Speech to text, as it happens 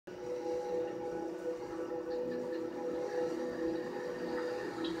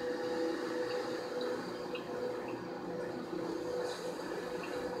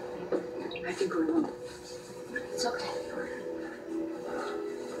think we're alone. It's okay.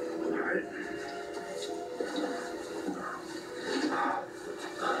 All right.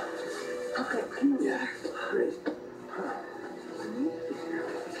 Okay, come on. Yeah, great.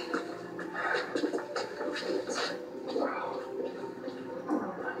 Wow.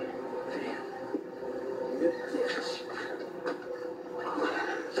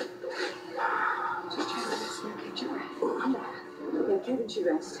 Just try to rest now, catch your breath. Yeah, Kevin should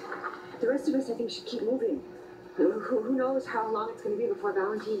rest. The rest of us, I think, should keep moving. Who knows how long it's going to be before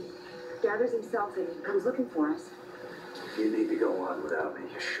Valentine gathers himself and comes looking for us. If you need to go on without me,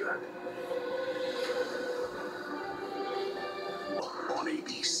 you should. On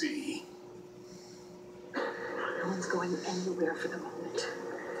ABC. No one's going anywhere for the moment.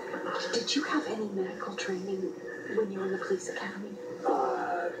 Did you have any medical training when you were in the police academy?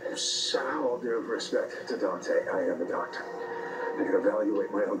 All due respect to Dante, I am a doctor. I can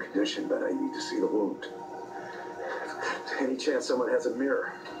evaluate my own condition, but I need to see the wound. Any chance someone has a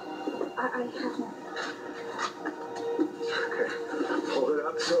mirror? I have one. Okay. Hold it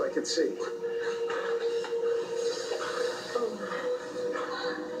up so I can see.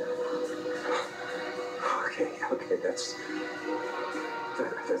 Okay, that's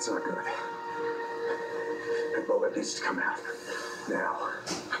not good. That bullet needs to come out. Now.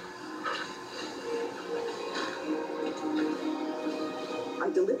 I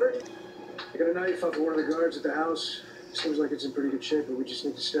delivered. I got a knife off of one of the guards at the house. Seems like it's in pretty good shape, but we just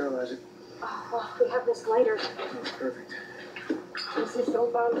need to sterilize it. Oh, well, we have this lighter. Oh, perfect. This is so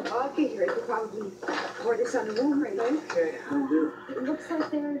bottle of vodka here. You could probably pour this on the wound right now. Okay, I'll do. It looks like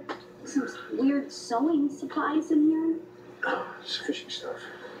there are some weird sewing supplies in here. Oh, it's fishing stuff.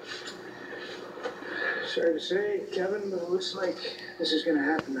 Sorry to say, Kevin, but it looks like this is gonna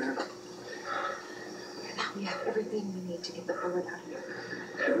happen, man. Now we have everything we need to get the bullet out of here.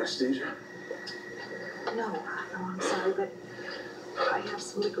 Anesthesia? No, I'm sorry, but I have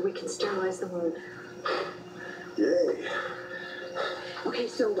some liquor. We can sterilize the wound. Yay. Okay,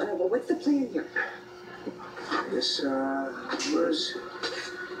 so what's the plan here? This, was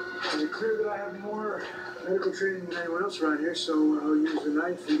it clear that I have more medical training than anyone else around here, so I'll use the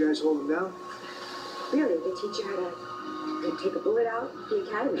knife. You guys hold them down. Really, they teach you how to take a bullet out at the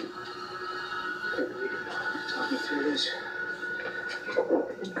academy. Okay, you can talk me through this.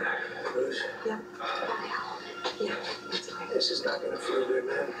 Bruce? Yeah. Yeah, that's okay. This is not gonna feel good,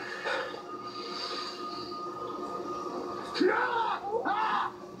 man.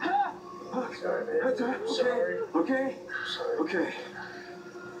 Sorry, man. That's all right. I'm sorry. Okay? Sorry. Okay.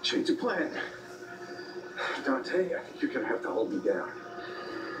 Change of plan. Dante, I think you're gonna have to hold me down.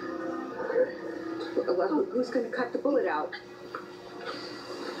 Okay. Well, who's going to cut the bullet out?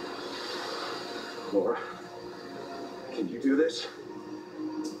 Laura, can you do this?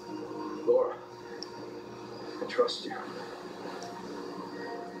 Laura, I trust you.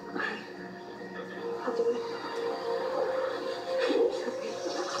 I'll do it.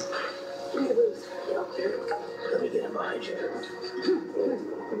 Where's the booze? Let me get him behind you.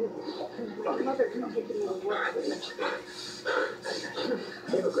 Mother can take it in the work.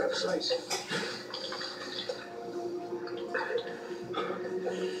 Here, grab a slice.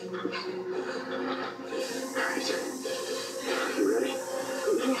 You ready?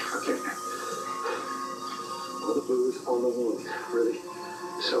 Yeah. Okay. All the booze on the wound. Really?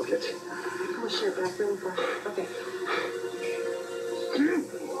 Soak it. Oh, sure, but I feel for okay.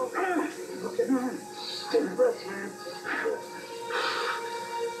 Okay. Take a breath, man.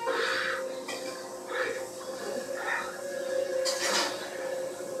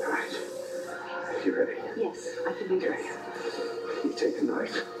 All right. You ready? Yes, I can do Okay. this. You take a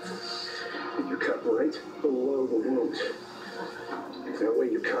knife and you cut right below the wound. That way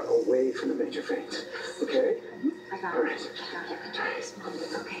you cut away from the major veins. Okay? I got All it. right. I got it. Try it. Just a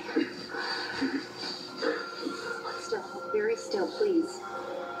moment. Okay. Still, very still, please.